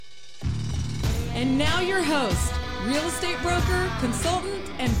And now your host, real estate broker, consultant,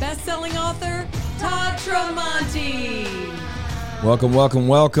 and best-selling author, Todd Tramonte.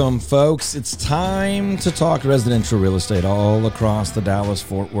 Welcome, folks. It's time to talk residential real estate all across the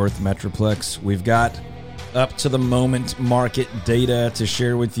Dallas-Fort Worth Metroplex. We've got up-to-the-moment market data to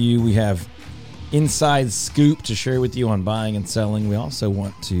share with you. We have inside scoop to share with you on buying and selling. We also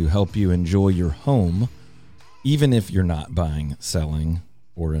want to help you enjoy your home, even if you're not buying, selling,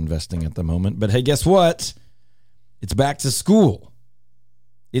 or investing at the moment. But hey, guess what? It's back to school.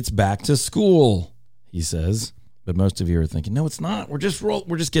 It's back to school, he says. But most of you are thinking, no, it's not. We're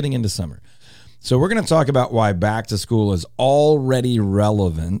just getting into summer. So we're going to talk about why back to school is already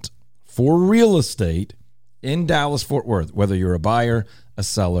relevant for real estate in Dallas-Fort Worth, whether you're a buyer, a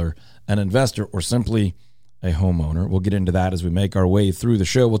seller, an investor, or simply a homeowner. We'll get into that as we make our way through the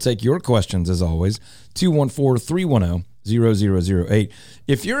show. We'll take your questions, as always, 214-310-0008.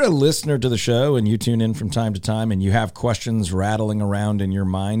 If you're a listener to the show and you tune in from time to time and you have questions rattling around in your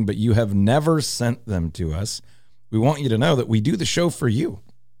mind, but you have never sent them to us, we want you to know that we do the show for you.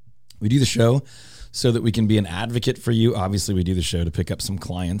 We do the show so that we can be an advocate for you. Obviously, we do the show to pick up some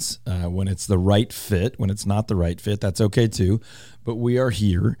clients when it's the right fit. When it's not the right fit, that's okay too. But we are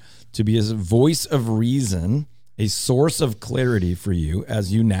here to be a voice of reason, a source of clarity for you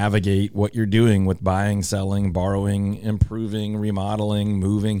as you navigate what you're doing with buying, selling, borrowing, improving, remodeling,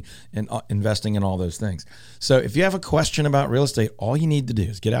 moving, and investing in all those things. So if you have a question about real estate, all you need to do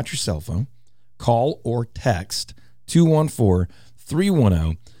is get out your cell phone, call or text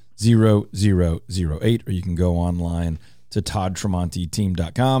 214-310-0008, or you can go online to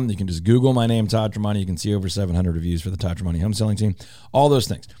toddtramonteteam.com. You can just Google my name, Todd Tramonte. You can see over 700 reviews for the Todd Tramonte home selling team, all those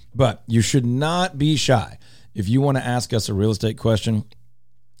things. But you should not be shy. If you want to ask us a real estate question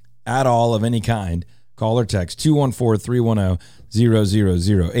at all of any kind, call or text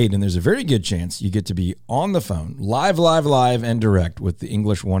 214-310-0008. And there's a very good chance you get to be on the phone, live, and direct with the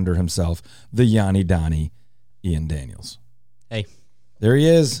English wonder himself, the Yanni Donnie, Ian Daniels. Hey. There he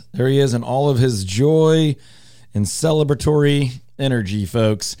is, and all of his joy and celebratory energy,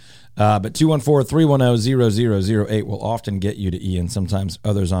 folks. But 214-310-0008 will often get you to Ian, sometimes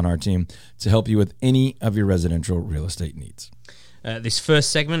others on our team, to help you with any of your residential real estate needs. This first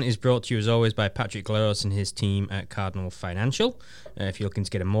segment is brought to you, as always, by Patrick Gleros and his team at Cardinal Financial. If you're looking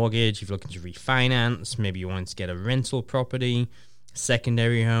to get a mortgage, if you're looking to refinance, maybe you want to get a rental property,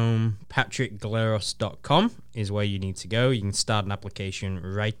 secondary home, patrickgleros.com is where you need to go. You can start an application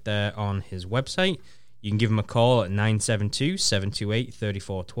right there on his website. You can give him a call at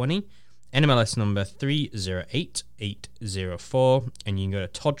 972-728-3420, NMLS number 308804, and you can go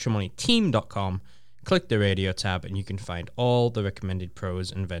to toddtramonteteam.com, click the radio tab, and you can find all the recommended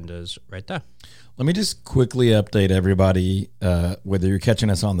pros and vendors right there. Let me just quickly update everybody, whether you're catching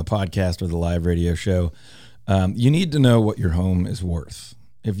us on the podcast or the live radio show. You need to know what your home is worth.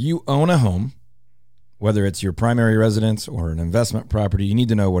 If you own a home, whether it's your primary residence or an investment property, you need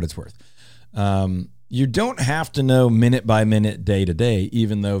to know what it's worth. You don't have to know minute by minute, day to day,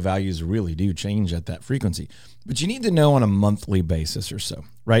 even though values really do change at that frequency. But you need to know on a monthly basis or so,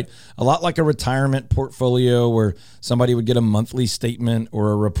 right? A lot like a retirement portfolio where somebody would get a monthly statement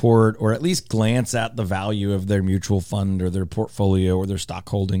or a report, or at least glance at the value of their mutual fund or their portfolio or their stock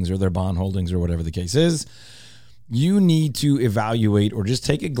holdings or their bond holdings or whatever the case is. You need to evaluate or just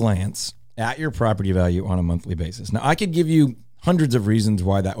take a glance at your property value on a monthly basis. Now, I could give you hundreds of reasons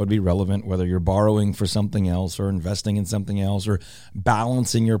why that would be relevant, whether you're borrowing for something else or investing in something else or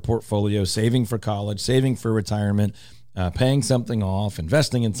balancing your portfolio, saving for college, saving for retirement, paying something off,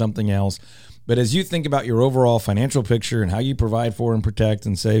 investing in something else. But as you think about your overall financial picture and how you provide for and protect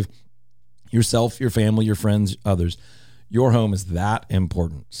and save yourself, your family, your friends, others, your home is that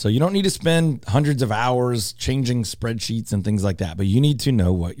important. So you don't need to spend hundreds of hours changing spreadsheets and things like that, but you need to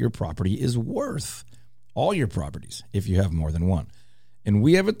know what your property is worth. All your properties, if you have more than one. And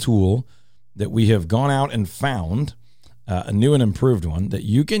we have a tool that we have gone out and found, a new and improved one, that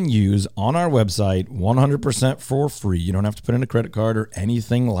you can use on our website 100% for free. You don't have to put in a credit card or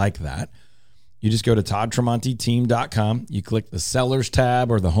anything like that. You just go to toddtramonteteam.com. You click the sellers tab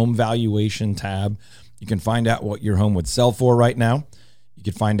or the home valuation tab. You can find out what your home would sell for right now. You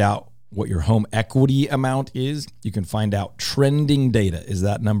can find out what your home equity amount is. You can find out trending data. Is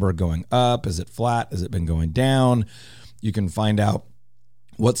that number going up? Is it flat? Has it been going down? You can find out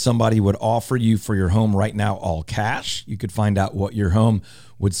what somebody would offer you for your home right now, all cash. You could find out what your home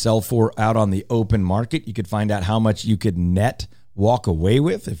would sell for out on the open market. You could find out how much you could net walk away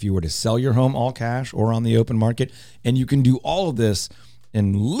with if you were to sell your home all cash or on the open market. And you can do all of this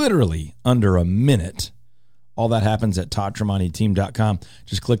in literally under a minute All that happens at toddtremonti.team.com.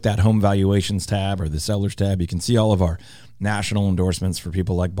 Just click that home valuations tab or the sellers tab. You can see all of our national endorsements for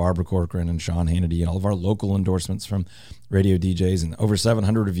people like Barbara Corcoran and Sean Hannity, and all of our local endorsements from radio DJs, and over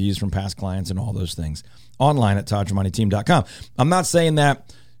 700 reviews from past clients, and all those things online at toddtremonti.team.com. I'm not saying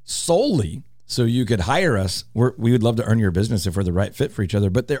that solely so you could hire us. We would love to earn your business if we're the right fit for each other,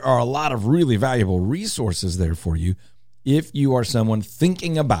 but there are a lot of really valuable resources there for you if you are someone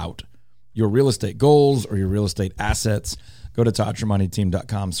thinking about your real estate goals or your real estate assets. Go to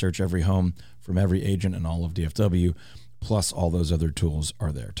toddtremonti.team.com, search every home from every agent and all of DFW, plus all those other tools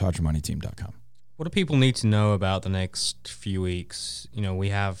are there. toddtremonti.team.com. What do people need to know about the next few weeks? We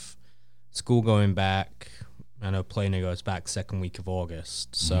have school going back. I know Plano goes back second week of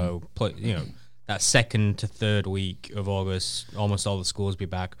August. So, that second to third week of August, almost all the schools be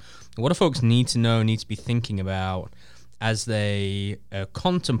back. What do folks need to know, need to be thinking about as they are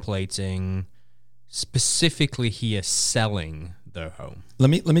contemplating, specifically here, selling their home? Let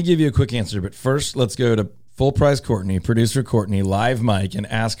me give you a quick answer, but first let's go to Full Price Courtney, producer Courtney, live mic, and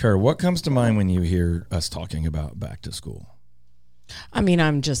ask her what comes to mind when you hear us talking about back to school. I mean,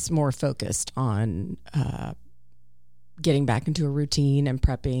 I'm just more focused on getting back into a routine and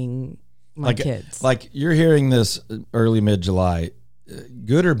prepping my kids. Like, you're hearing this early, mid-July.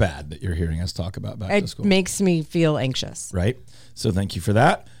 Good or bad that you're hearing us talk about back to school? It makes me feel anxious. Right. So thank you for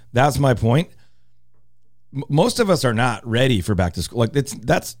that. That's my point. Most of us are not ready for back to school.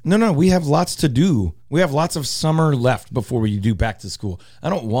 No. We have lots to do. We have lots of summer left before we do back to school. I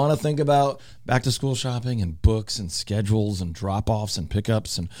don't want to think about back to school shopping and books and schedules and drop-offs and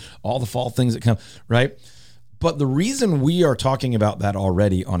pickups and all the fall things that come, right? But the reason we are talking about that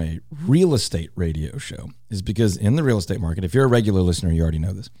already on a real estate radio show is because in the real estate market, if you're a regular listener, you already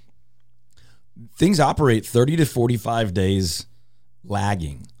know this, things operate 30 to 45 days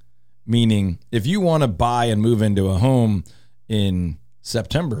lagging. Meaning, if you want to buy and move into a home in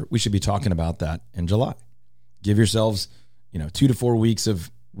September, we should be talking about that in July. Give yourselves, 2 to 4 weeks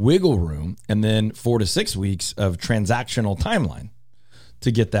of wiggle room, and then 4 to 6 weeks of transactional timeline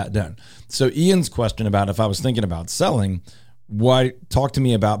to get that done. So Ian's question about if I was thinking about selling, talk to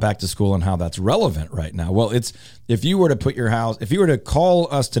me about back to school and how that's relevant right now. Well, it's if you were to put your house, if you were to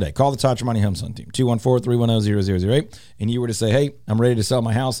call us today, call the Todd Tremonti Home Selling Team, 214-310-0008, and you were to say, hey, I'm ready to sell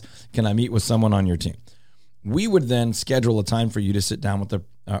my house. Can I meet with someone on your team? We would then schedule a time for you to sit down with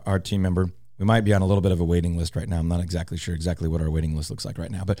our team member. We might be on a little bit of a waiting list right now. I'm not exactly sure what our waiting list looks like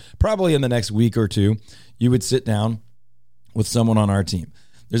right now, but probably in the next week or two, you would sit down with someone on our team.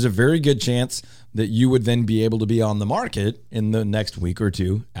 There's a very good chance that you would then be able to be on the market in the next week or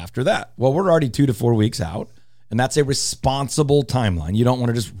two after that. Well, we're already 2 to 4 weeks out, and that's a responsible timeline. You don't want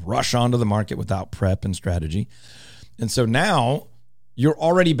to just rush onto the market without prep and strategy. And so now you're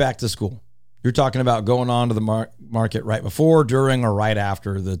already back to school. You're talking about going on to the market right before, during, or right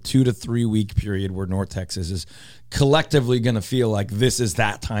after the 2 to 3 week period where North Texas is collectively going to feel like this is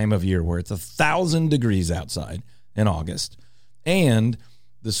that time of year where it's 1,000 degrees outside in August. And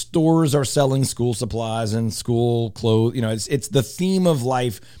the stores are selling school supplies and school clothes. It's the theme of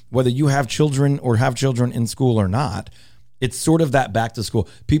life, whether you have children or have children in school or not. It's sort of that back to school.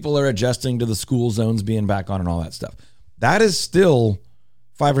 People are adjusting to the school zones being back on and all that stuff. That is still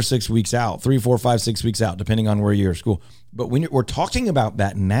 5 or 6 weeks out, 3, 4, 5, 6 weeks out, depending on where you're at school. But we're talking about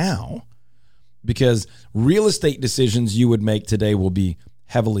that now because real estate decisions you would make today will be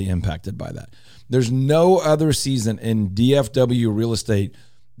heavily impacted by that. There's no other season in DFW real estate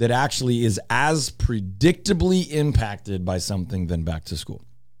that actually is as predictably impacted by something than back to school.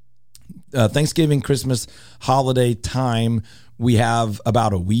 Thanksgiving, Christmas, holiday time, we have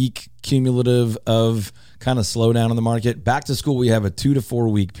about a week cumulative of kind of slowdown in the market. Back to school, we have a 2 to 4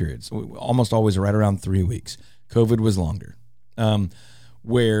 week period. So almost always right around 3 weeks. COVID was longer,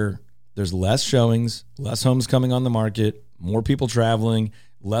 where there's less showings, less homes coming on the market, more people traveling,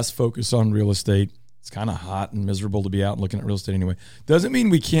 less focus on real estate. It's kind of hot and miserable to be out and looking at real estate anyway. Doesn't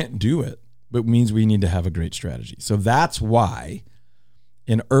mean we can't do it, but means we need to have a great strategy. So that's why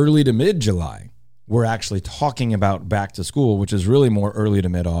in early to mid-July, we're actually talking about back to school, which is really more early to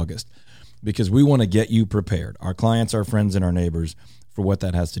mid-August, because we want to get you prepared, our clients, our friends, and our neighbors, for what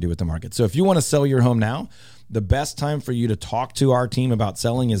that has to do with the market. So if you want to sell your home now, the best time for you to talk to our team about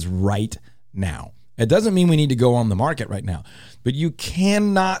selling is right now. It doesn't mean we need to go on the market right now, but you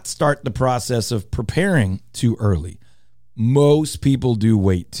cannot start the process of preparing too early. Most people do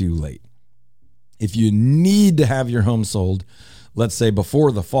wait too late. If you need to have your home sold, let's say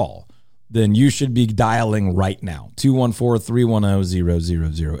before the fall, then you should be dialing right now.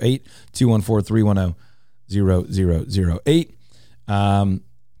 214-310-0008, 214-310-0008,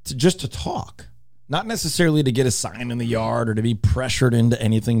 just to talk. not necessarily to get a sign in the yard or to be pressured into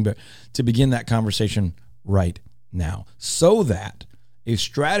anything, but to begin that conversation right now so that a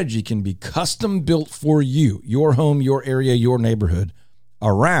strategy can be custom built for you, your home, your area, your neighborhood,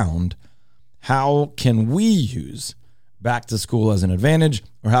 around how can we use back to school as an advantage,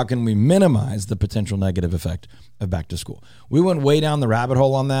 or how can we minimize the potential negative effect of back to school. We went way down the rabbit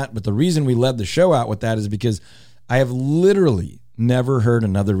hole on that, but the reason we led the show out with that is because I have literally never heard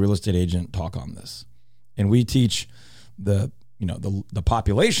another real estate agent talk on this. And we teach the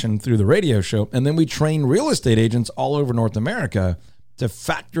population through the radio show, and then we train real estate agents all over North America to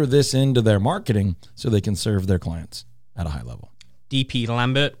factor this into their marketing so they can serve their clients at a high level. DP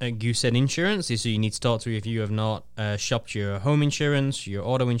Lambert at Goosehead Insurance is who you need to talk to if you have not shopped your home insurance, your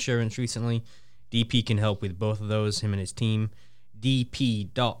auto insurance recently. DP can help with both of those, him and his team.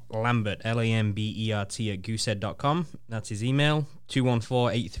 dp.lambert, Lambert at goosehead.com. That's his email.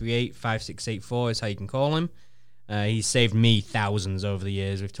 214-838-5684 is how you can call him. He's saved me thousands over the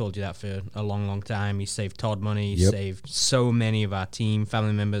years. We've told you that for a long, long time. He's saved Todd money. He's saved so many of our team,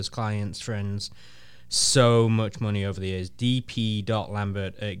 family members, clients, friends, so much money over the years.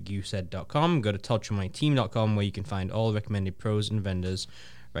 dp.lambert at goosehead.com. Go to toddtromanyteam.com where you can find all the recommended pros and vendors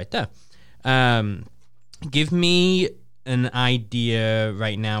right there. Give me an idea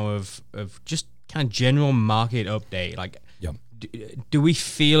right now of just kind of general market update. Like, do we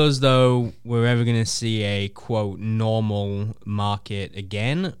feel as though we're ever going to see a, quote, normal market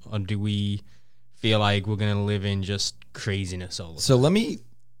again? Or do we feel like we're going to live in just craziness all the time? So let me...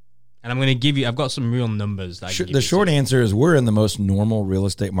 And I'm going to give you... I've got some real numbers. That the short answer is we're in the most normal real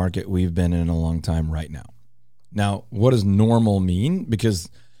estate market we've been in a long time right now. Now, what does normal mean? Because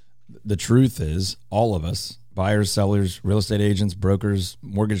the truth is, all of us, buyers, sellers, real estate agents, brokers,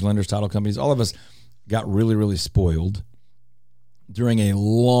 mortgage lenders, title companies, all of us got really, really spoiled during a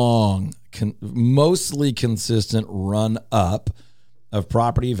long, mostly consistent run up of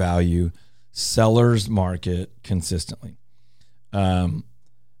property value, sellers market consistently.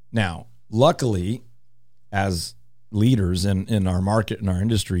 Now, luckily, as leaders in our market, in our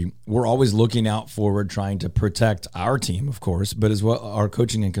industry, we're always looking out forward, trying to protect our team, of course, but as well our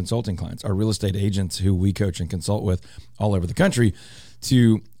coaching and consulting clients, our real estate agents who we coach and consult with all over the country,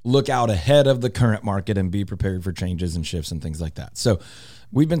 to look out ahead of the current market and be prepared for changes and shifts and things like that. So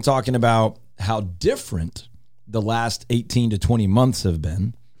we've been talking about how different the last 18 to 20 months have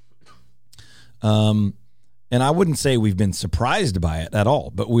been. And I wouldn't say we've been surprised by it at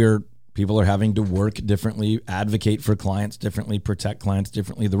all, but people are having to work differently, advocate for clients differently, protect clients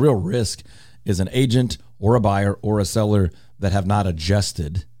differently. The real risk is an agent or a buyer or a seller that have not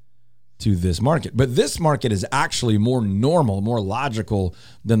adjusted to this market. But this market is actually more normal, more logical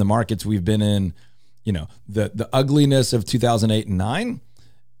than the markets we've been in. You know, the ugliness of 2008 and 9,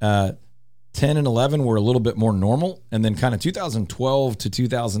 10 and 11 were a little bit more normal. And then kind of 2012 to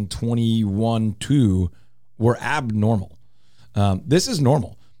 2021, 2 were abnormal. This is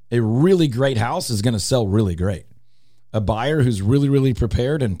normal. A really great house is going to sell really great. A buyer who's really, really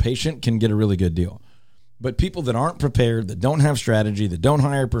prepared and patient can get a really good deal. But people that aren't prepared, that don't have strategy, that don't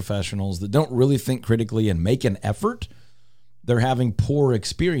hire professionals, that don't really think critically and make an effort, they're having poor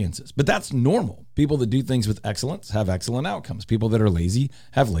experiences. But that's normal. People that do things with excellence have excellent outcomes. People that are lazy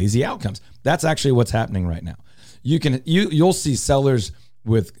have lazy outcomes. That's actually what's happening right now. You'll see sellers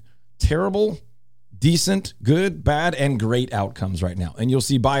with terrible, decent, good, bad, and great outcomes right now. And you'll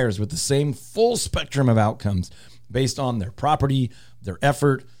see buyers with the same full spectrum of outcomes based on their property, their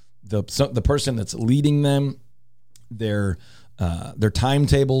effort, the person that's leading them, their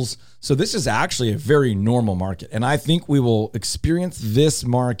timetables. So this is actually a very normal market. And I think we will experience this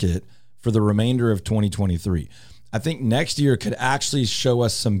market for the remainder of 2023. I think next year could actually show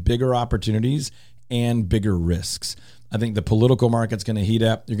us some bigger opportunities and bigger risks. I think the political market's going to heat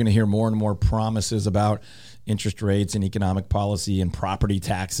up. You're going to hear more and more promises about interest rates and economic policy and property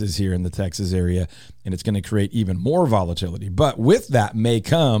taxes here in the Texas area, and it's going to create even more volatility. But with that may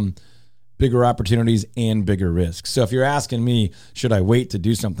come bigger opportunities and bigger risks. So if you're asking me, should I wait to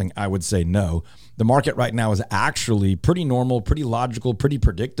do something? I would say no. The market right now is actually pretty normal, pretty logical, pretty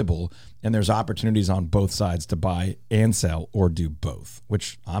predictable, and there's opportunities on both sides to buy and sell or do both,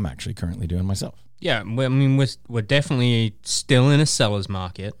 which I'm actually currently doing myself. Yeah, I mean, we're definitely still in a seller's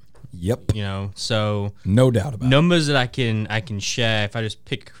market. Yep. You know, so no doubt about numbers that I can share if I just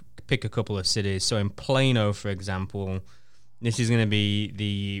pick a couple of cities. So in Plano, for example, this is going to be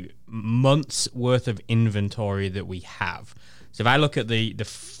the month's worth of inventory that we have. So if I look at the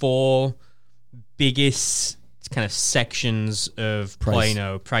 4 biggest kind of sections of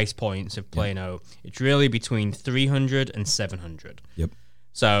Plano, price points of Plano, it's really between 300 and 700. Yep.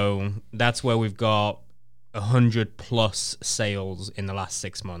 So that's where we've got 100 plus sales in the last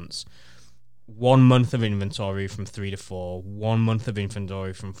 6 months. 1 month of inventory from 3 to 4, 1 month of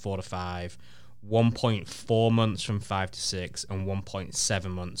inventory from 4 to 5, 1.4 months from 5 to 6, and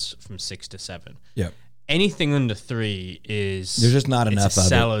 1.7 months from 6 to 7. Yep. Anything under 3 is there's just not enough it's a of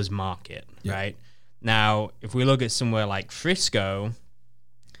seller's market, Yep. right? Now, if we look at somewhere like Frisco,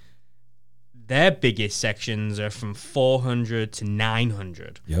 their biggest sections are from 400 to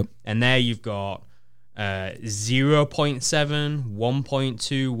 900. Yep. And there you've got 0.7,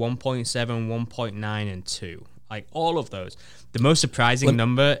 1.2, 1.7, 1.9, and 2. Like all of those. The most surprising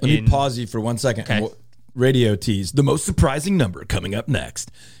number Let me pause you for 1 second. Okay. Radio tease. The most surprising number coming up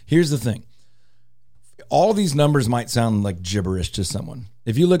next. Here's the thing. All these numbers might sound like gibberish to someone.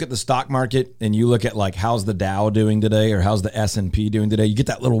 If you look at the stock market and you look at like how's the Dow doing today or how's the S&P doing today, you get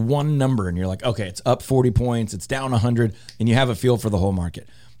that little one number and you're like, okay, it's up 40 points, it's down 100, and you have a feel for the whole market.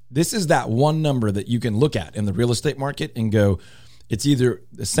 This is that one number that you can look at in the real estate market and go, it's either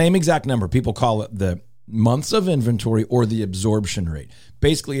the same exact number. People call it the months of inventory or the absorption rate.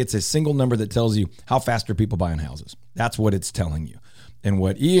 Basically, it's a single number that tells you how fast are people buying houses. That's what it's telling you. And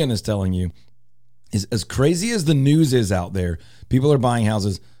what Ian is telling you is, as crazy as the news is out there, people are buying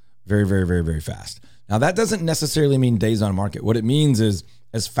houses very, very, very, very fast. Now, that doesn't necessarily mean days on market. What it means is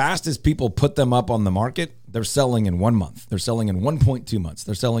as fast as people put them up on the market, they're selling in 1 month. They're selling in 1.2 months.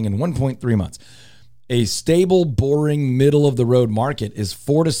 They're selling in 1.3 months. A stable, boring, middle-of-the-road market is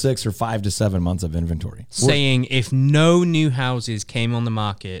 4 to 6 or 5 to 7 months of inventory. saying if no new houses came on the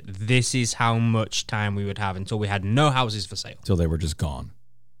market, this is how much time we would have until we had no houses for sale. Till they were just gone.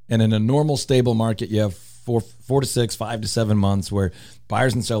 And in a normal, stable market, you have 4 to 6, 5 to 7 months where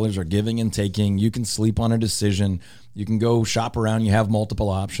buyers and sellers are giving and taking. You can sleep on a decision. You can go shop around. You have multiple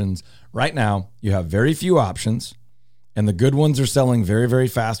options. Right now, you have very few options, and the good ones are selling very, very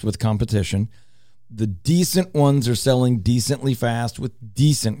fast with competition. The decent ones are selling decently fast with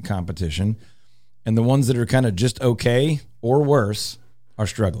decent competition, and the ones that are kind of just okay or worse are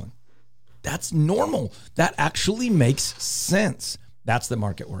struggling. That's normal. That actually makes sense. That's the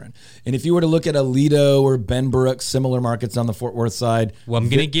market we're in. And if you were to look at Aledo or Benbrook, similar markets on the Fort Worth side. Well, I'm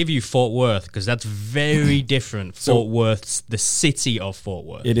going to give you Fort Worth because that's very different. Fort Worth's the city of Fort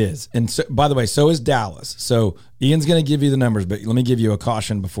Worth. It is. And so, by the way, so is Dallas. So Ian's going to give you the numbers, but let me give you a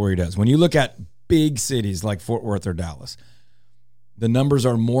caution before he does. When you look at big cities like Fort Worth or Dallas, the numbers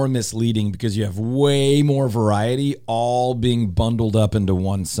are more misleading because you have way more variety all being bundled up into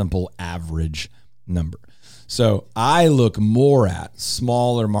one simple average number. So I look more at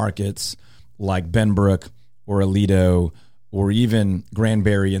smaller markets like Benbrook or Aledo or even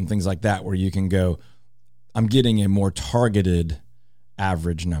Granbury and things like that, where you can go, I'm getting a more targeted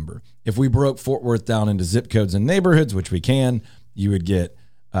average number. If we broke Fort Worth down into zip codes and neighborhoods, which we can, you would get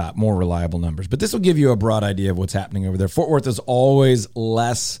more reliable numbers. But this will give you a broad idea of what's happening over there. Fort Worth is always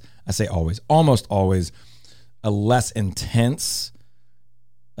less, I say always, almost always a less intense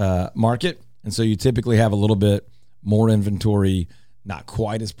market. And so you typically have a little bit more inventory, not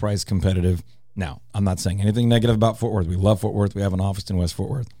quite as price competitive. Now, I'm not saying anything negative about Fort Worth. We love Fort Worth. We have an office in West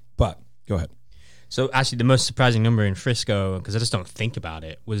Fort Worth. But go ahead. So actually the most surprising number in Frisco, because I just don't think about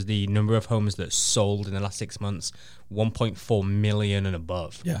it, was the number of homes that sold in the last 6 months, 1.4 million and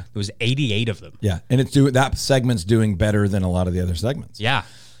above. Yeah. There was 88 of them. Yeah. And that segment's doing better than a lot of the other segments. Yeah.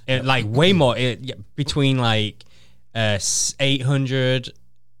 Like way more. Between like 800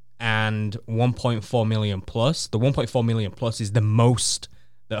 and 1.4 million plus. The 1.4 million plus is the most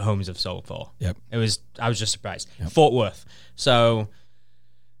that homes have sold for. Yep. I was just surprised. Yep. Fort Worth. So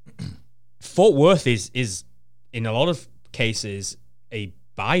Fort Worth is in a lot of cases a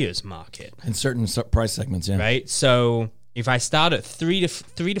buyer's market. In certain price segments, yeah. Right? So if I start at 3 to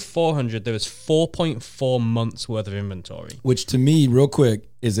 400, there was 4.4 months worth of inventory. Which to me, real quick,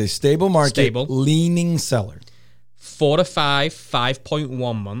 is a stable market, leaning seller. 4 to 5,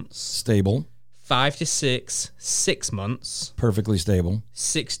 5.1 months. Stable. 5 to 6, 6 months. Perfectly stable.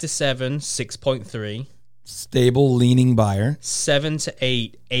 6 to 7, 6.3. Stable, leaning buyer. 7 to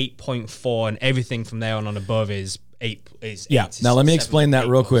 8, 8.4, and everything from there on above is 8. Yeah. Now let me explain that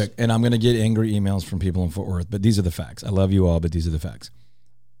real quick, and I'm going to get angry emails from people in Fort Worth, but these are the facts. I love you all, but these are the facts.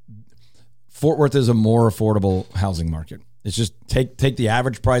 Fort Worth is a more affordable housing market. It's just take the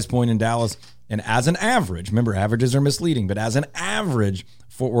average price point in Dallas, and as an average, remember averages are misleading, but as an average,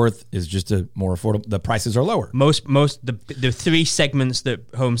 Fort Worth is just a more affordable. The prices are lower. The three segments that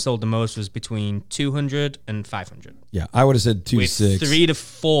homes sold the most was between 200 and 500. Yeah, I would have said 2 to 6. 3 to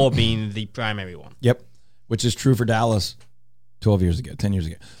 4 being the primary one. Yep, which is true for Dallas 12 years ago, 10 years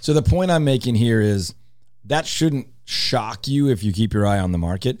ago. So the point I'm making here is that shouldn't shock you if you keep your eye on the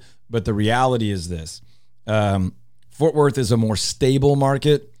market. But the reality is this. Fort Worth is a more stable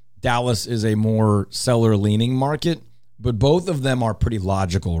market. Dallas is a more seller-leaning market. But both of them are pretty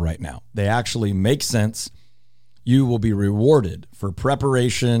logical right now. They actually make sense. You will be rewarded for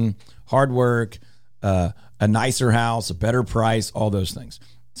preparation, hard work, a nicer house, a better price, all those things.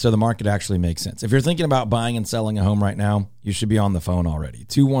 So the market actually makes sense. If you're thinking about buying and selling a home right now, you should be on the phone already.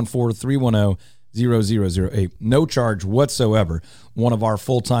 214-310-0008. No charge whatsoever. One of our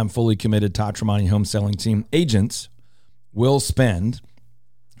full-time, fully committed Todd Tremonti home selling team agents will spend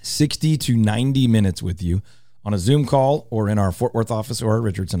 60 to 90 minutes with you on a Zoom call or in our Fort Worth office or our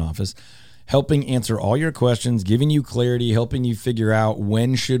Richardson office, helping answer all your questions, giving you clarity, helping you figure out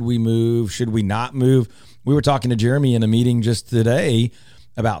when should we move, should we not move. We were talking to Jeremy in a meeting just today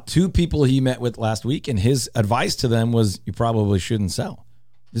about 2 people he met with last week, and his advice to them was you probably shouldn't sell.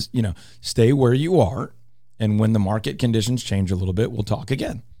 Just, stay where you are, and when the market conditions change a little bit, we'll talk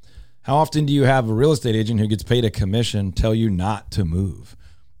again. How often do you have a real estate agent who gets paid a commission tell you not to move,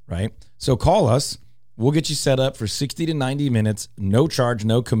 right? So call us. We'll get you set up for 60 to 90 minutes, no charge,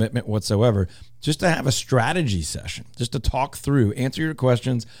 no commitment whatsoever, just to have a strategy session, just to talk through, answer your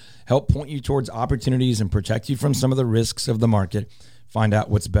questions, help point you towards opportunities and protect you from some of the risks of the market, find out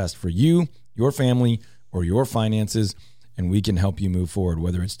what's best for you, your family, or your finances, and we can help you move forward.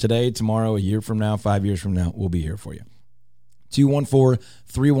 Whether it's today, tomorrow, a year from now, 5 years from now, we'll be here for you.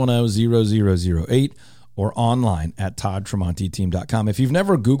 214-310-0008. or online at toddtremontiteam.com. If you've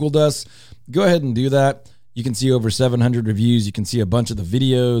never Googled us, go ahead and do that. You can see over 700 reviews. You can see a bunch of the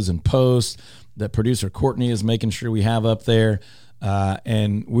videos and posts that producer Courtney is making sure we have up there.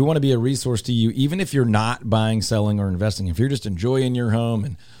 And we want to be a resource to you, even if you're not buying, selling, or investing. If you're just enjoying your home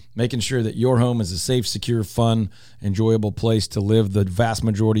and making sure that your home is a safe, secure, fun, enjoyable place to live the vast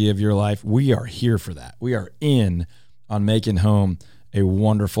majority of your life, we are here for that. We are in on making home a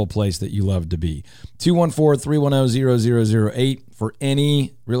wonderful place that you love to be. 214-310-0008 for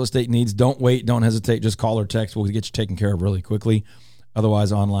any real estate needs. Don't wait. Don't hesitate. Just call or text. We'll get you taken care of really quickly.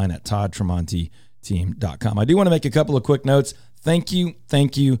 Otherwise, online at toddtremontiteam.com. I do want to make a couple of quick notes. Thank you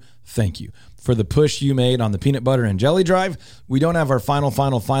for the push you made on the peanut butter and jelly drive. We don't have our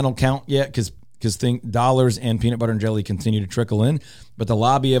final count yet because dollars and peanut butter and jelly continue to trickle in. But the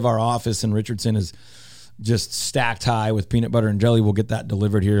lobby of our office in Richardson is just stacked high with peanut butter and jelly. We'll get that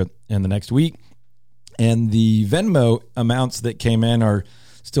delivered here in the next week. And the Venmo amounts that came in are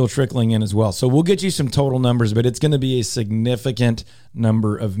still trickling in as well. So we'll get you some total numbers, but it's going to be a significant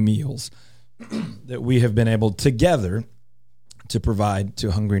number of meals that we have been able together to provide to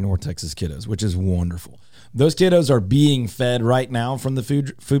hungry North Texas kiddos, which is wonderful. Those kiddos are being fed right now from the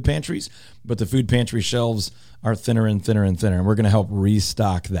food pantries, but the food pantry shelves are thinner and thinner and thinner, and we're going to help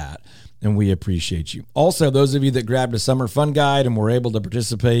restock that. And we appreciate you. Also, those of you that grabbed a summer fun guide and were able to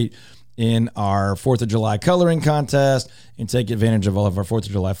participate in our 4th of July coloring contest and take advantage of all of our 4th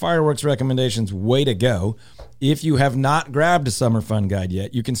of July fireworks recommendations, way to go. If you have not grabbed a summer fun guide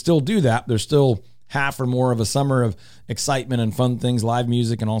yet, you can still do that. There's still half or more of a summer of excitement and fun things, live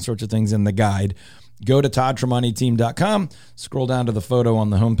music and all sorts of things in the guide. Go to toddtremontiteam.com, scroll down to the photo on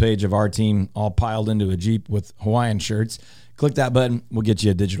the homepage of our team, all piled into a Jeep with Hawaiian shirts. Click that button. We'll get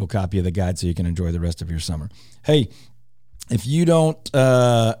you a digital copy of the guide so you can enjoy the rest of your summer. Hey, if you don't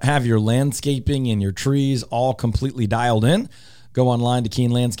have your landscaping and your trees all completely dialed in, go online to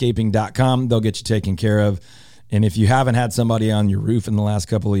keenlandscaping.com. They'll get you taken care of. And if you haven't had somebody on your roof in the last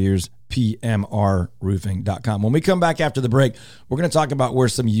couple of years, pmrroofing.com. When we come back after the break, we're going to talk about where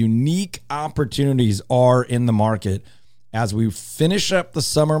some unique opportunities are in the market as we finish up the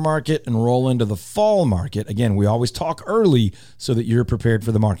summer market and roll into the fall market. Again, we always talk early so that you're prepared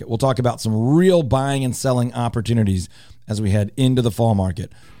for the market. We'll talk about some real buying and selling opportunities as we head into the fall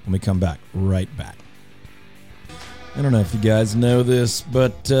market when we come back, right back. I don't know if you guys know this,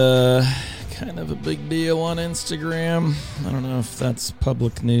 but kind of a big deal on Instagram. I don't know if that's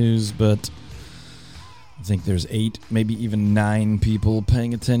public news, but I think there's 8, maybe even 9 people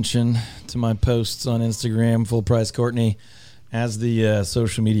paying attention to my posts on Instagram. Full price Courtney. As the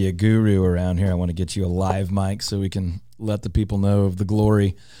social media guru around here, I want to get you a live mic so we can let the people know of the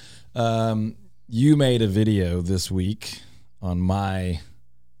glory. You made a video this week on my.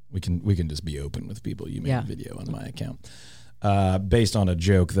 We can just be open with people. You made a video on my account based on a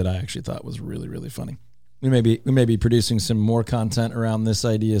joke that I actually thought was really, really funny. We may be producing some more content around this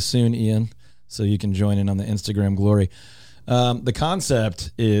idea soon, Ian, so you can join in on the Instagram glory. The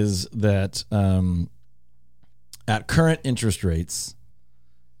concept is that at current interest rates,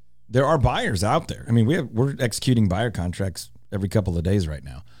 there are buyers out there. I mean, we're executing buyer contracts every couple of days right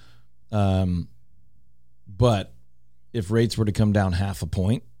now. But if rates were to come down half a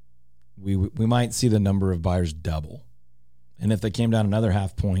point, we might see the number of buyers double. And if they came down another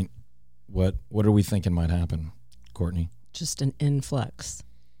half point, what are we thinking might happen, Courtney? Just an influx.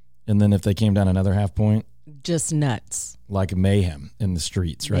 And then if they came down another half point? Just nuts. Like mayhem in the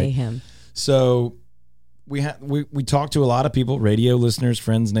streets, right? Mayhem. So we talk to a lot of people, radio listeners,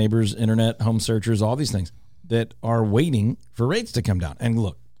 friends, neighbors, internet, home searchers, all these things that are waiting for rates to come down. And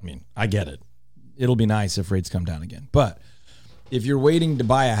look, I mean, I get it. It'll be nice if rates come down again. But if you're waiting to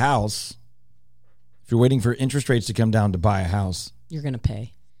buy a house, if you're waiting for interest rates to come down to buy a house, you're going to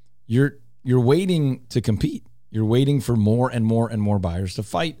pay. You're waiting to compete. You're waiting for more and more and more buyers to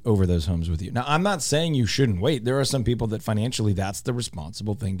fight over those homes with you. Now, I'm not saying you shouldn't wait. There are some people that financially that's the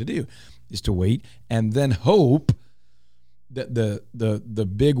responsible thing to do, is to wait and then hope that the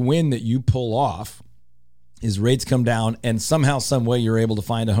big win that you pull off is rates come down and somehow, some way you're able to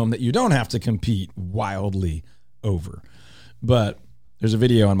find a home that you don't have to compete wildly over. But there's a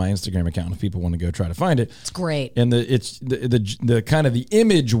video on my Instagram account if people want to go try to find it. It's great. And the kind of the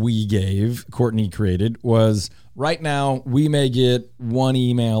image we gave, Courtney created, was right now we may get one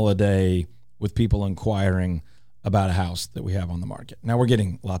email a day with people inquiring about a house that we have on the market. Now we're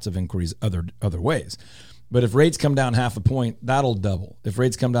getting lots of inquiries other ways. But if rates come down half a point, that'll double. If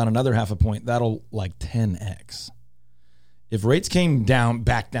rates come down another half a point, that'll like 10x. If rates came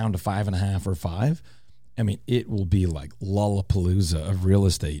back down to 5.5 or 5, I mean, it will be like Lollapalooza of real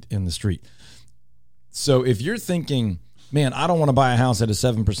estate in the street. So if you're thinking, man, I don't want to buy a house at a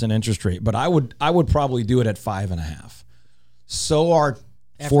 7% interest rate, but I would probably do it at 5.5. So are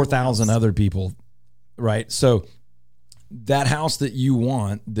 4,000 other people, right? So that house that you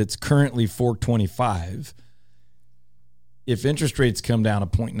want that's currently 425, if interest rates come down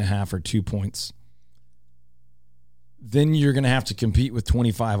 1.5 or 2 points, then you're going to have to compete with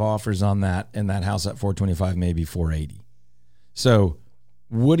 25 offers on that, and that house at 425 maybe 480. So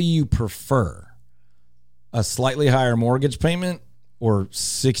what do you prefer? A slightly higher mortgage payment or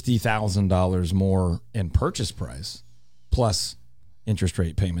 $60,000 more in purchase price plus interest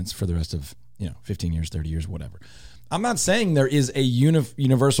rate payments for the rest of 15 years, 30 years, whatever. I'm not saying there is a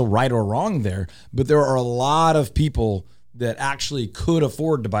universal right or wrong there, but there are a lot of people that actually could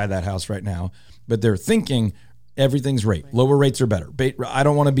afford to buy that house right now, but they're thinking everything's rate. Lower rates are better. I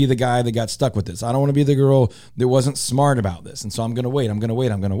don't want to be the guy that got stuck with this. I don't want to be the girl that wasn't smart about this. And so I'm going to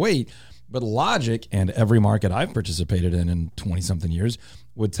wait. But logic, and every market I've participated in 20-something years,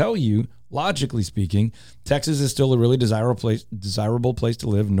 would tell you, logically speaking, Texas is still a really desirable place to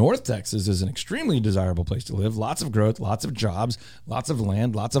live. North Texas is an extremely desirable place to live. Lots of growth, lots of jobs, lots of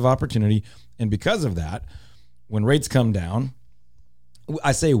land, lots of opportunity. And because of that, when rates come down,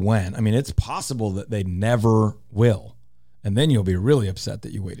 I say when. I mean, it's possible that they never will. And then you'll be really upset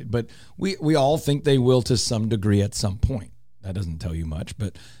that you waited. But we all think they will to some degree at some point. That doesn't tell you much,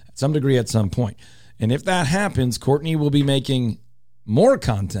 but at some degree at some point. And if that happens, Courtney will be making more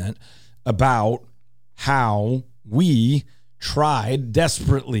content about how we tried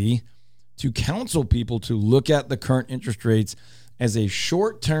desperately to counsel people to look at the current interest rates as a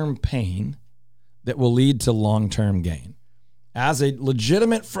short-term pain that will lead to long-term gain, as a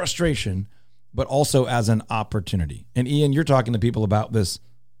legitimate frustration, but also as an opportunity. And Ian, you're talking to people about this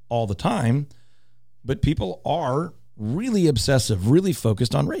all the time, but people are really obsessive, really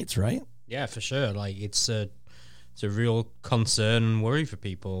focused on rates, right? Yeah, for sure. Like it's a real concern and worry for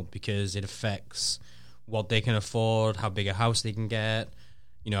people because it affects what they can afford, how big a house they can get,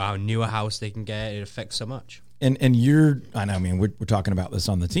 how new a house they can get. It affects so much. And I know, I mean, we're talking about this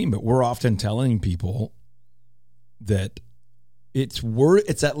on the team, but we're often telling people that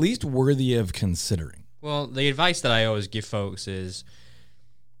it's at least worthy of considering. Well, the advice that I always give folks is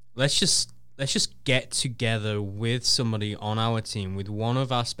let's just get together with somebody on our team, with one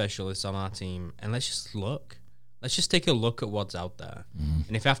of our specialists on our team, and let's just look. Let's just take a look at what's out there. Mm-hmm.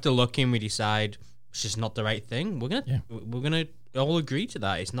 And if after looking we decide it's just not the right thing, we're gonna all agree to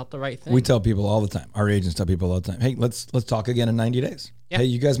that. It's not the right thing. We tell people all the time. Our agents tell people all the time, hey, let's talk again in 90 days. Yeah. Hey,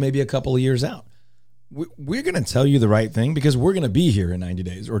 you guys may be a couple of years out. We're going to tell you the right thing because we're going to be here in 90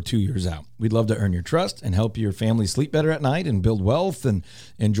 days or 2 years out. We'd love to earn your trust and help your family sleep better at night and build wealth and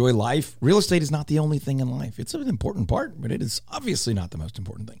enjoy life. Real estate is not the only thing in life. It's an important part, but it is obviously not the most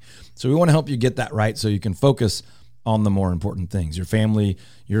important thing. So we want to help you get that right so you can focus on the more important things, your family,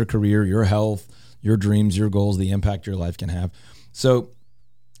 your career, your health, your dreams, your goals, the impact your life can have. So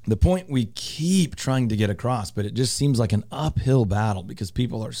the point we keep trying to get across, but it just seems like an uphill battle because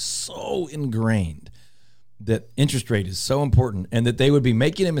people are so ingrained that interest rate is so important and that they would be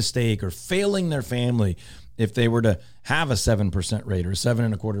making a mistake or failing their family if they were to have a 7% rate or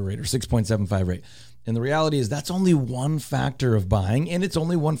 7.25% rate or 6.75 rate. And the reality is that's only one factor of buying, and it's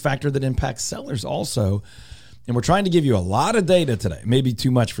only one factor that impacts sellers also. And we're trying to give you a lot of data today, maybe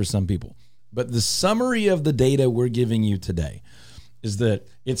too much for some people. But the summary of the data we're giving you today is that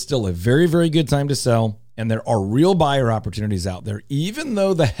it's still a very, very good time to sell, and there are real buyer opportunities out there, even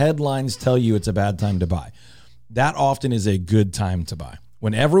though the headlines tell you it's a bad time to buy. That often is a good time to buy.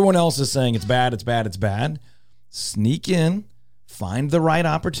 When everyone else is saying it's bad, it's bad, it's bad, sneak in, find the right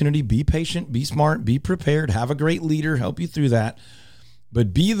opportunity, be patient, be smart, be prepared, have a great leader help you through that,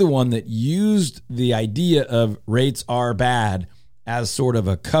 but be the one that used the idea of rates are bad as sort of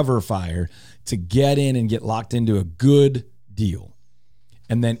a cover fire to get in and get locked into a good deal.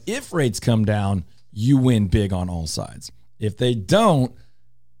 And then if rates come down, you win big on all sides. If they don't,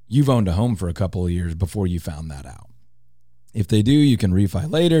 you've owned a home for a couple of years before you found that out. If they do, you can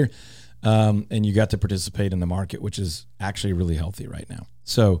refi later, and you got to participate in the market, which is actually really healthy right now.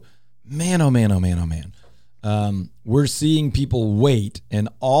 So, man, oh, man, oh, man, oh, man. We're seeing people wait, and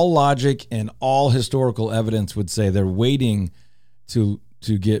all logic and all historical evidence would say they're waiting to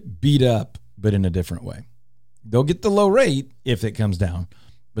get beat up, but in a different way. They'll get the low rate if it comes down,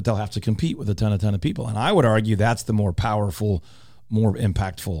 but they'll have to compete with a ton of people. And I would argue that's the more powerful, more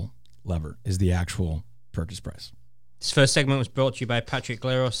impactful lever is the actual purchase price. This first segment was brought to you by Patrick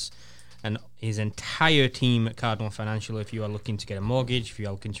Gleros and his entire team at Cardinal Financial. If you are looking to get a mortgage, if you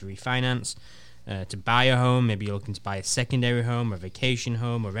are looking to refinance, to buy a home, maybe you're looking to buy a secondary home, a vacation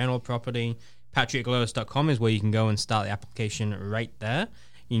home, a rental property, patrickgleros.com is where you can go and start the application right there.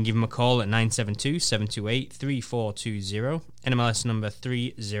 You can give them a call at 972-728-3420. NMLS number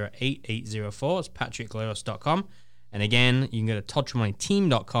 308804. It's patrickgleros.com. And again, you can go to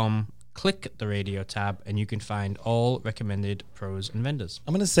toddtremolanyteam.com, click the radio tab, and you can find all recommended pros and vendors.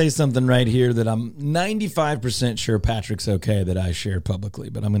 I'm going to say something right here that I'm 95% sure Patrick's okay that I share publicly,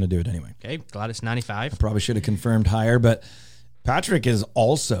 but I'm going to do it anyway. Okay, glad it's 95. I probably should have confirmed higher, but Patrick is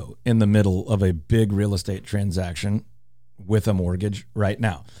also in the middle of a big real estate transaction with a mortgage right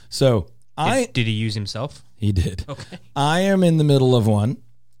now. So Did he use himself? He did. Okay. I am in the middle of one.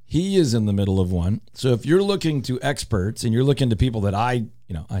 He is in the middle of one. So if you're looking to experts and you're looking to people that I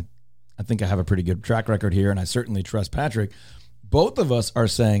think I have a pretty good track record here, and I certainly trust Patrick, both of us are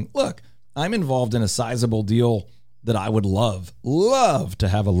saying, look, I'm involved in a sizable deal that I would love to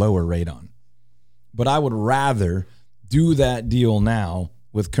have a lower rate on. But I would rather do that deal now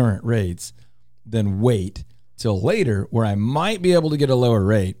with current rates than wait till later where I might be able to get a lower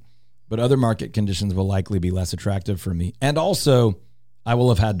rate, but other market conditions will likely be less attractive for me. And also, I will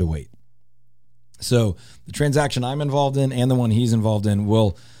have had to wait. So the transaction I'm involved in and the one he's involved in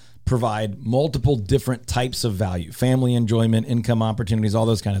will provide multiple different types of value, family enjoyment, income opportunities, all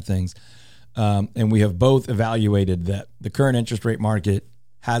those kind of things. And we have both evaluated that the current interest rate market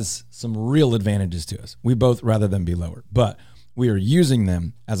has some real advantages to us. We both rather them be lower, but we are using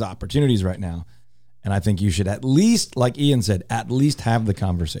them as opportunities right now. And I think you should at least, like Ian said, at least have the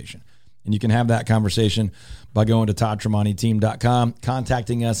conversation. And you can have that conversation by going to toddtremolanyteam.com,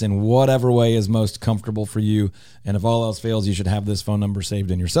 contacting us in whatever way is most comfortable for you. And if all else fails, you should have this phone number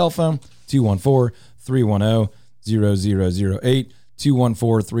saved in your cell phone, 214-310-0008,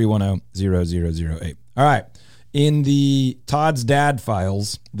 214-310-0008. All right. In the Todd's Dad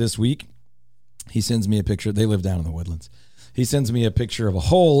files this week, he sends me a picture. They live down in the Woodlands. He sends me a picture of a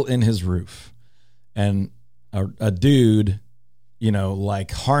hole in his roof. And a dude,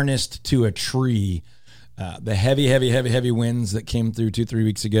 like harnessed to a tree. The heavy winds that came through 2-3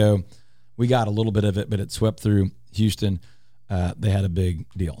 weeks ago, we got a little bit of it, but it swept through Houston. They had a big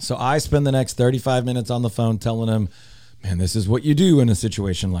deal. So I spend the next 35 minutes on the phone telling him, man, this is what you do in a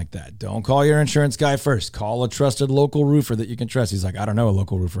situation like that. Don't call your insurance guy first. Call a trusted local roofer that you can trust. He's like, I don't know a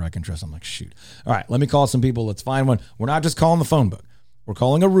local roofer I can trust. I'm like, shoot. All right, let me call some people. Let's find one. We're not just calling the phone book. We're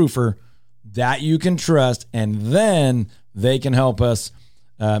calling a roofer that you can trust, and then they can help us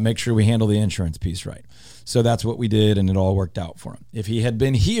make sure we handle the insurance piece right. So that's what we did, and it all worked out for him. If he had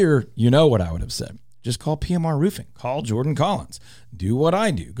been here, you know what I would have said. Just call PMR Roofing. Call Jordan Collins. Do what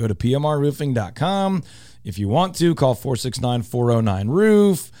I do. Go to PMRroofing.com. If you want to, call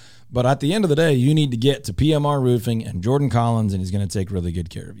 469-409-ROOF. But at the end of the day, you need to get to PMR Roofing and Jordan Collins, and he's going to take really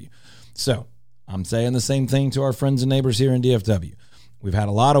good care of you. So I'm saying the same thing to our friends and neighbors here in DFW. We've had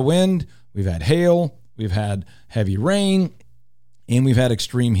a lot of wind. We've had hail, we've had heavy rain, and we've had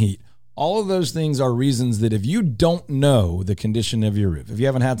extreme heat. All of those things are reasons that if you don't know the condition of your roof, if you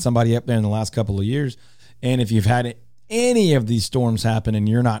haven't had somebody up there in the last couple of years, and if you've had any of these storms happen and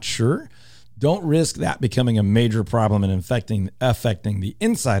you're not sure, don't risk that becoming a major problem and affecting the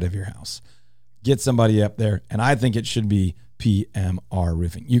inside of your house. Get somebody up there, and I think it should be PMR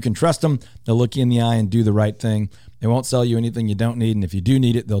Roofing. You can trust them. They'll look you in the eye and do the right thing. They won't sell you anything you don't need, and if you do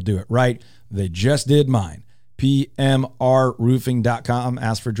need it, they'll do it right. They just did mine. PMRroofing.com.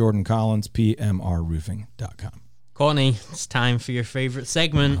 Ask for Jordan Collins, PMRroofing.com. Courtney, it's time for your favorite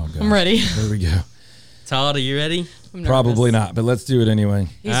segment. Oh, I'm ready. There we go. Todd, are you ready? Probably not, but let's do it anyway.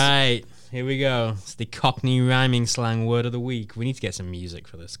 All right, here we go. It's the Cockney rhyming slang word of the week. We need to get some music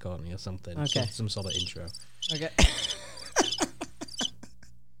for this, Courtney, or something. Okay. Some sort of intro. Okay.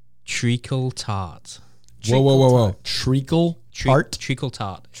 Treacle tart. Whoa. Treacle tart? Treacle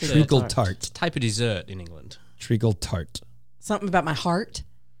tart. Treacle tart. It's a type of dessert in England. Treacle tart. Something about my heart.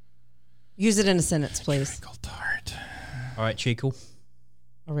 Use it in a sentence, please. Treacle tart. All right, treacle.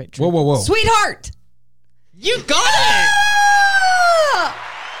 All right. Whoa. Sweetheart. You got it!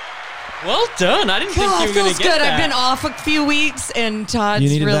 Well done. I didn't think you were going to get good. that. I've been off a few weeks, and Todd's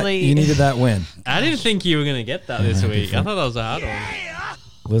You needed that win. I didn't think you were going to get that this week. I thought that was a hard one.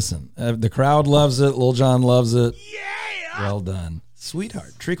 Listen, the crowd loves it. Lil Jon loves it. Yeah. Well done.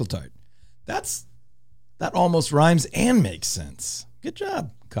 Sweetheart. Treacle tart. That almost rhymes and makes sense. Good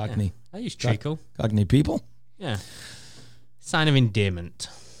job, Cockney. Yeah, I use treacle. Cockney people. Yeah. Sign of endearment.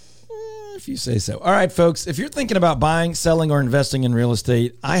 If you say so. All right, folks, if you're thinking about buying, selling, or investing in real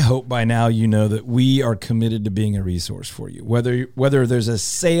estate, I hope by now you know that we are committed to being a resource for you. Whether there's a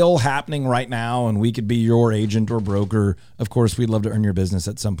sale happening right now and we could be your agent or broker, of course, we'd love to earn your business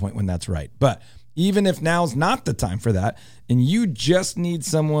at some point when that's right. But even if now's not the time for that and you just need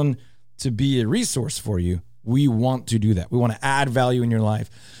someone to be a resource for you, we want to do that. We want to add value in your life.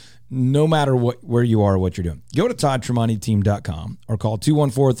 No matter where you are or what you're doing. Go to ToddTremontiTeam.com or call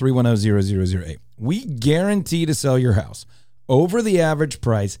 214-310-0008. We guarantee to sell your house over the average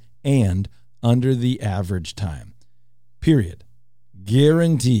price and under the average time. Period.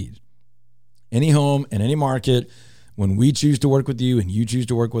 Guaranteed. Any home in any market, when we choose to work with you and you choose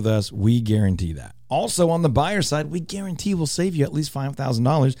to work with us, we guarantee that. Also, on the buyer side, we guarantee we'll save you at least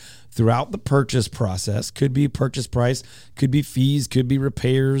 $5,000 throughout the purchase process. Could be purchase price, could be fees, could be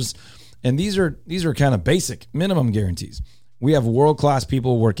repairs. And these are kind of basic minimum guarantees. We have world-class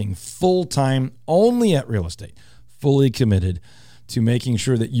people working full-time only at real estate, fully committed to making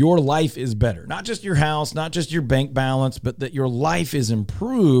sure that your life is better. Not just your house, not just your bank balance, but that your life is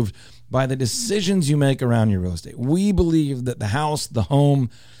improved by the decisions you make around your real estate. We believe that the house, the home,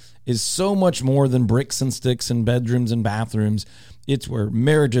 is so much more than bricks and sticks and bedrooms and bathrooms. It's where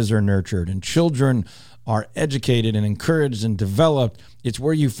marriages are nurtured and children are educated and encouraged and developed. It's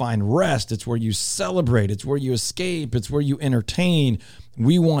where you find rest. It's where you celebrate. It's where you escape. It's where you entertain.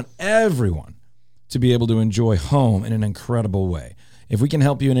 We want everyone to be able to enjoy home in an incredible way. If we can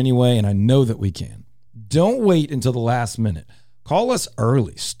help you in any way, and I know that we can, don't wait until the last minute. Call us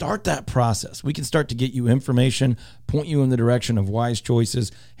early. Start that process. We can start to get you information, point you in the direction of wise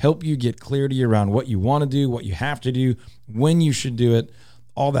choices, help you get clarity around what you want to do, what you have to do, when you should do it.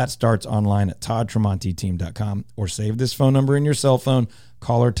 All that starts online at ToddTremontiTeam.com, or save this phone number in your cell phone.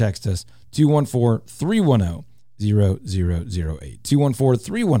 Call or text us 214-310-0008.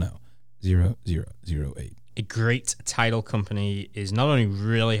 214-310-0008. A great title company is not only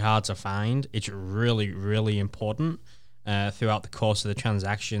really hard to find, it's really, really important throughout the course of the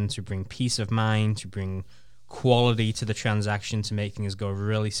transaction to bring peace of mind, to bring quality to the transaction, to make things go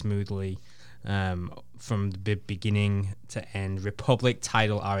really smoothly from the beginning to end. Republic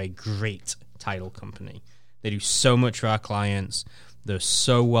Title are a great title company. They do so much for our clients. They're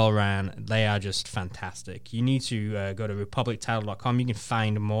so well ran. They are just fantastic. You need to go to republictitle.com. You can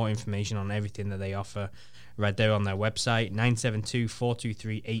find more information on everything that they offer right there on their website.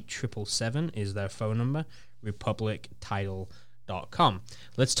 972-423-8777 is their phone number. republictitle.com.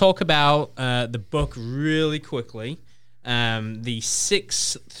 Let's talk about the book really quickly. The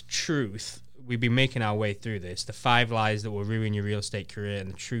Sixth Truth. We've been making our way through this. The 5 lies that will ruin your real estate career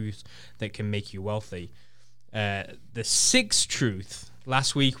and the truth that can make you wealthy. The Sixth Truth.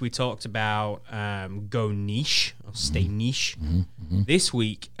 Last week we talked about go niche or stay niche. This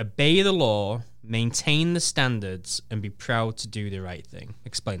week, obey the law, maintain the standards, and be proud to do the right thing.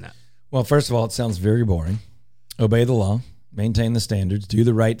 Explain that. Well, first of all, it sounds very boring. Obey the law, maintain the standards, do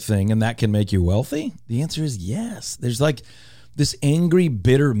the right thing, and that can make you wealthy? The answer is yes. There's like this angry,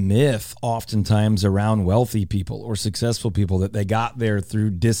 bitter myth oftentimes around wealthy people or successful people that they got there through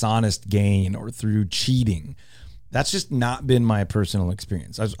dishonest gain or through cheating. That's just not been my personal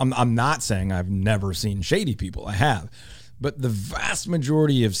experience. I'm not saying I've never seen shady people. I have. But the vast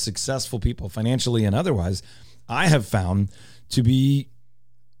majority of successful people, financially and otherwise, I have found to be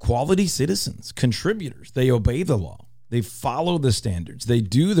quality citizens, contributors. They obey the law. They follow the standards. They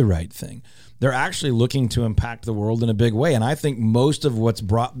do the right thing. They're actually looking to impact the world in a big way. And I think most of what's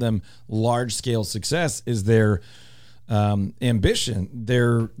brought them large-scale success is their ambition.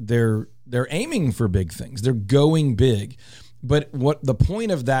 They're aiming for big things. They're going big. But what the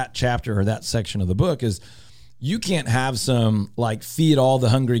point of that chapter or that section of the book is, you can't have some like feed all the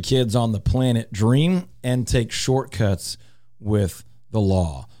hungry kids on the planet dream and take shortcuts with the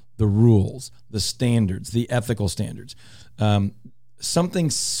law, the rules, the standards, the ethical standards. Something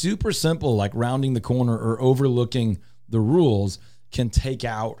super simple like rounding the corner or overlooking the rules can take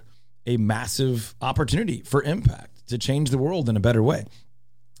out a massive opportunity for impact to change the world in a better way.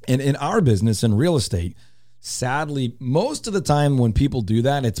 And in our business in real estate, sadly, most of the time when people do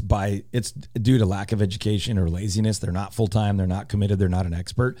that, it's due to lack of education or laziness. They're not full-time. They're not committed. They're not an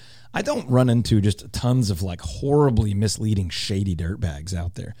expert. I don't run into just tons of like horribly misleading, shady dirtbags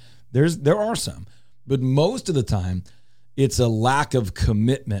out there. There are some, but most of the time it's a lack of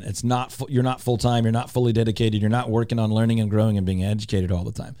commitment. It's not, you're not full-time. You're not fully dedicated. You're not working on learning and growing and being educated all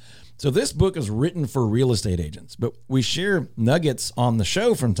the time. So this book is written for real estate agents, but we share nuggets on the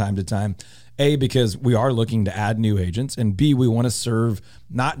show from time to time. A, because we are looking to add new agents, and B, we want to serve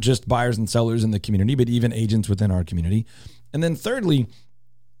not just buyers and sellers in the community, but even agents within our community. And then thirdly,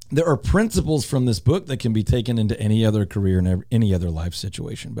 there are principles from this book that can be taken into any other career and any other life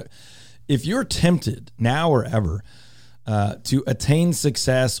situation. But if you're tempted now or ever to attain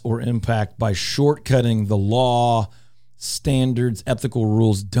success or impact by shortcutting the law, standards, ethical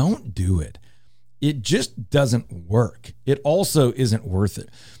rules, don't do it. It just doesn't work. It also isn't worth it.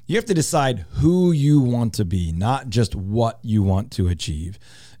 You have to decide who you want to be, not just what you want to achieve.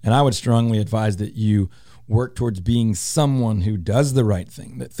 And I would strongly advise that you work towards being someone who does the right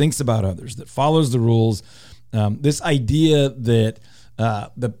thing, that thinks about others, that follows the rules. This idea that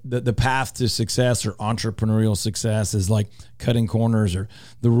the path to success or entrepreneurial success is like cutting corners, or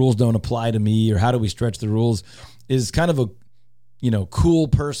the rules don't apply to me, or how do we stretch the rules, is kind of a cool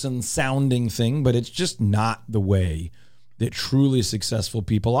person sounding thing, but it's just not the way that truly successful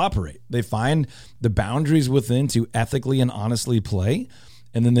people operate. They find the boundaries within to ethically and honestly play,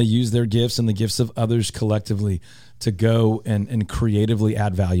 and then they use their gifts and the gifts of others collectively to go and creatively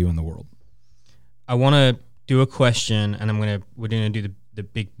add value in the world. I want to do a question, and we're going to do the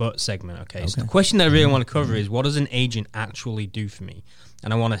big but segment. Okay. So the question that I really want to cover is, what does an agent actually do for me?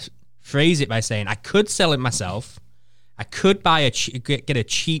 And I want to phrase it by saying, I could sell it myself. I could get a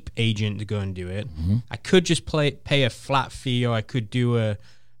cheap agent to go and do it. Mm-hmm. I could just pay a flat fee, or I could do a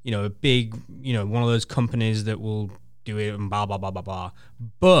big, one of those companies that will do it and blah, blah, blah, blah, blah.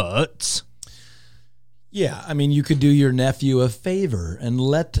 But yeah, I mean, you could do your nephew a favor and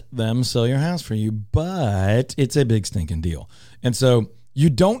let them sell your house for you, but it's a big stinking deal. And so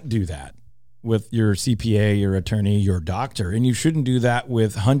you don't do that with your CPA, your attorney, your doctor. And you shouldn't do that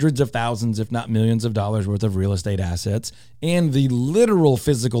with hundreds of thousands, if not millions of dollars worth of real estate assets and the literal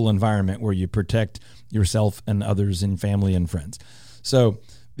physical environment where you protect yourself and others and family and friends. So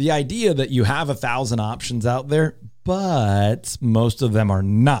the idea that you have 1,000 options out there, but most of them are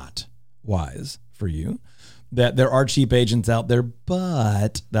not wise for you, that there are cheap agents out there,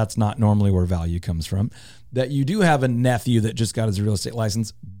 but that's not normally where value comes from, that you do have a nephew that just got his real estate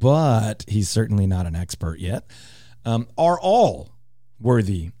license, but he's certainly not an expert yet, are all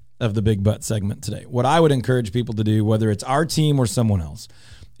worthy of the big but segment today. What I would encourage people to do, whether it's our team or someone else,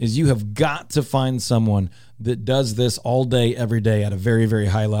 is you have got to find someone that does this all day, every day at a very, very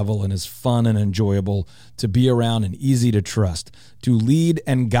high level and is fun and enjoyable to be around and easy to trust, to lead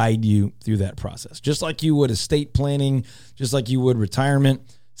and guide you through that process. Just like you would estate planning, just like you would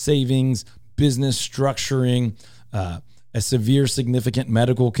retirement, savings, business structuring, a severe, significant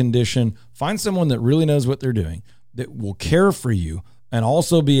medical condition. Find someone that really knows what they're doing, that will care for you and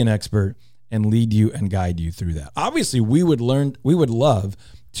also be an expert and lead you and guide you through that. Obviously, we would love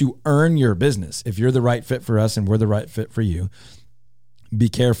to earn your business. If you're the right fit for us and we're the right fit for you, be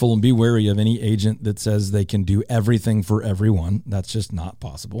careful and be wary of any agent that says they can do everything for everyone. That's just not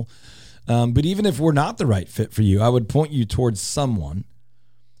possible. But even if we're not the right fit for you, I would point you towards someone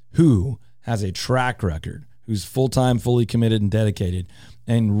who has a track record, who's full-time, fully committed and dedicated,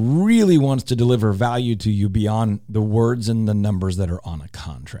 and really wants to deliver value to you beyond the words and the numbers that are on a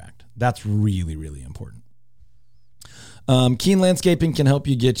contract. That's really, really important. Keen Landscaping can help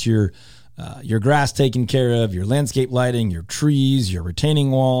you get your grass taken care of, your landscape lighting, your trees, your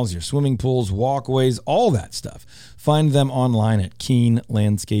retaining walls, your swimming pools, walkways, all that stuff. Find them online at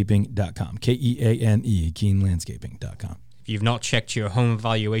keenlandscaping.com, Keane, keenlandscaping.com. If you've not checked your home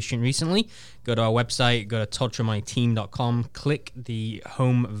valuation recently, go to our website, go to toddtremonyteam.com, click the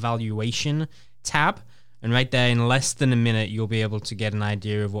home valuation tab, And right there, in less than a minute, you'll be able to get an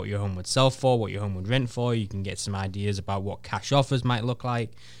idea of what your home would sell for, what your home would rent for. You can get some ideas about what cash offers might look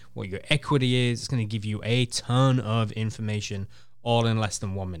like, what your equity is. It's going to give you a ton of information all in less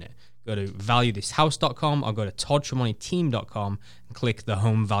than 1 minute. Go to valuethishouse.com or go to toddtremonti.team.com and click the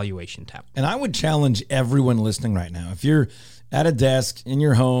home valuation tab. And I would challenge everyone listening right now, if you're at a desk, in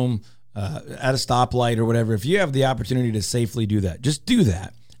your home, at a stoplight or whatever, if you have the opportunity to safely do that, just do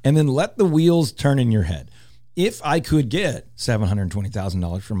that. And then let the wheels turn in your head. If I could get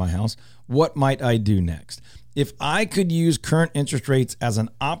 $720,000 for my house, what might I do next? If I could use current interest rates as an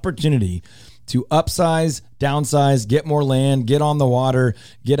opportunity to upsize, downsize, get more land, get on the water,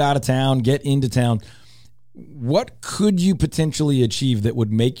 get out of town, get into town, what could you potentially achieve that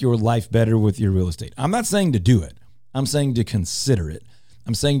would make your life better with your real estate? I'm not saying to do it. I'm saying to consider it.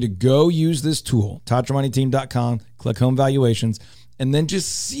 I'm saying to go use this tool, toddtremonti.team.com, click home valuations, and then just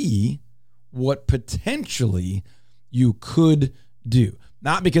see what potentially you could do.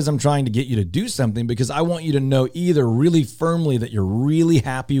 Not because I'm trying to get you to do something, because I want you to know either really firmly that you're really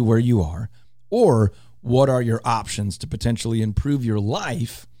happy where you are, or what are your options to potentially improve your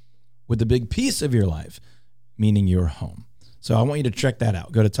life with the big piece of your life, meaning your home. So I want you to check that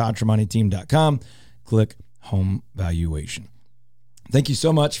out. Go to toddtremonti.team.com, click home valuation. Thank you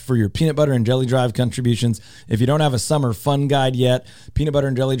so much for your Peanut Butter and Jelly Drive contributions. If you don't have a summer fun guide yet, Peanut Butter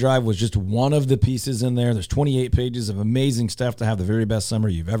and Jelly Drive was just one of the pieces in there. There's 28 pages of amazing stuff to have the very best summer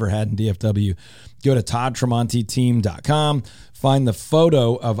you've ever had in DFW. Go to toddtremontiteam.com, find the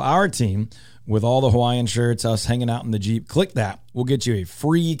photo of our team with all the Hawaiian shirts, us hanging out in the Jeep. Click that. We'll get you a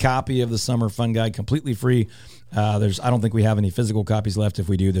free copy of the summer fun guide, completely free. I don't think we have any physical copies left. If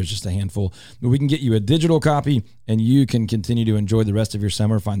we do, there's just a handful. But we can get you a digital copy, and you can continue to enjoy the rest of your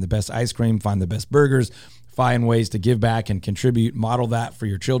summer. Find the best ice cream, find the best burgers, find ways to give back and contribute. Model that for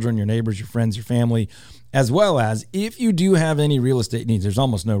your children, your neighbors, your friends, your family, as well as if you do have any real estate needs. There's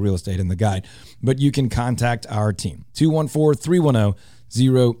almost no real estate in the guide, but you can contact our team,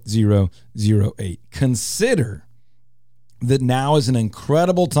 214-310-0008. Consider that now is an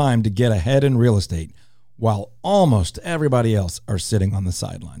incredible time to get ahead in real estate, while almost everybody else are sitting on the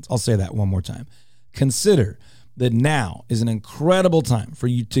sidelines. I'll say that one more time. Consider that now is an incredible time for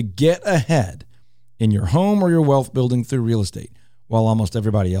you to get ahead in your home or your wealth building through real estate, while almost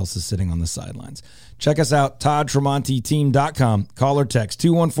everybody else is sitting on the sidelines. Check us out, toddtremontiteam.com. Call or text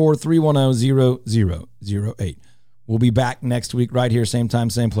 214-310-0008. We'll be back next week right here, same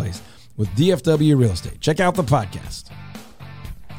time, same place, with DFW Real Estate. Check out the podcast.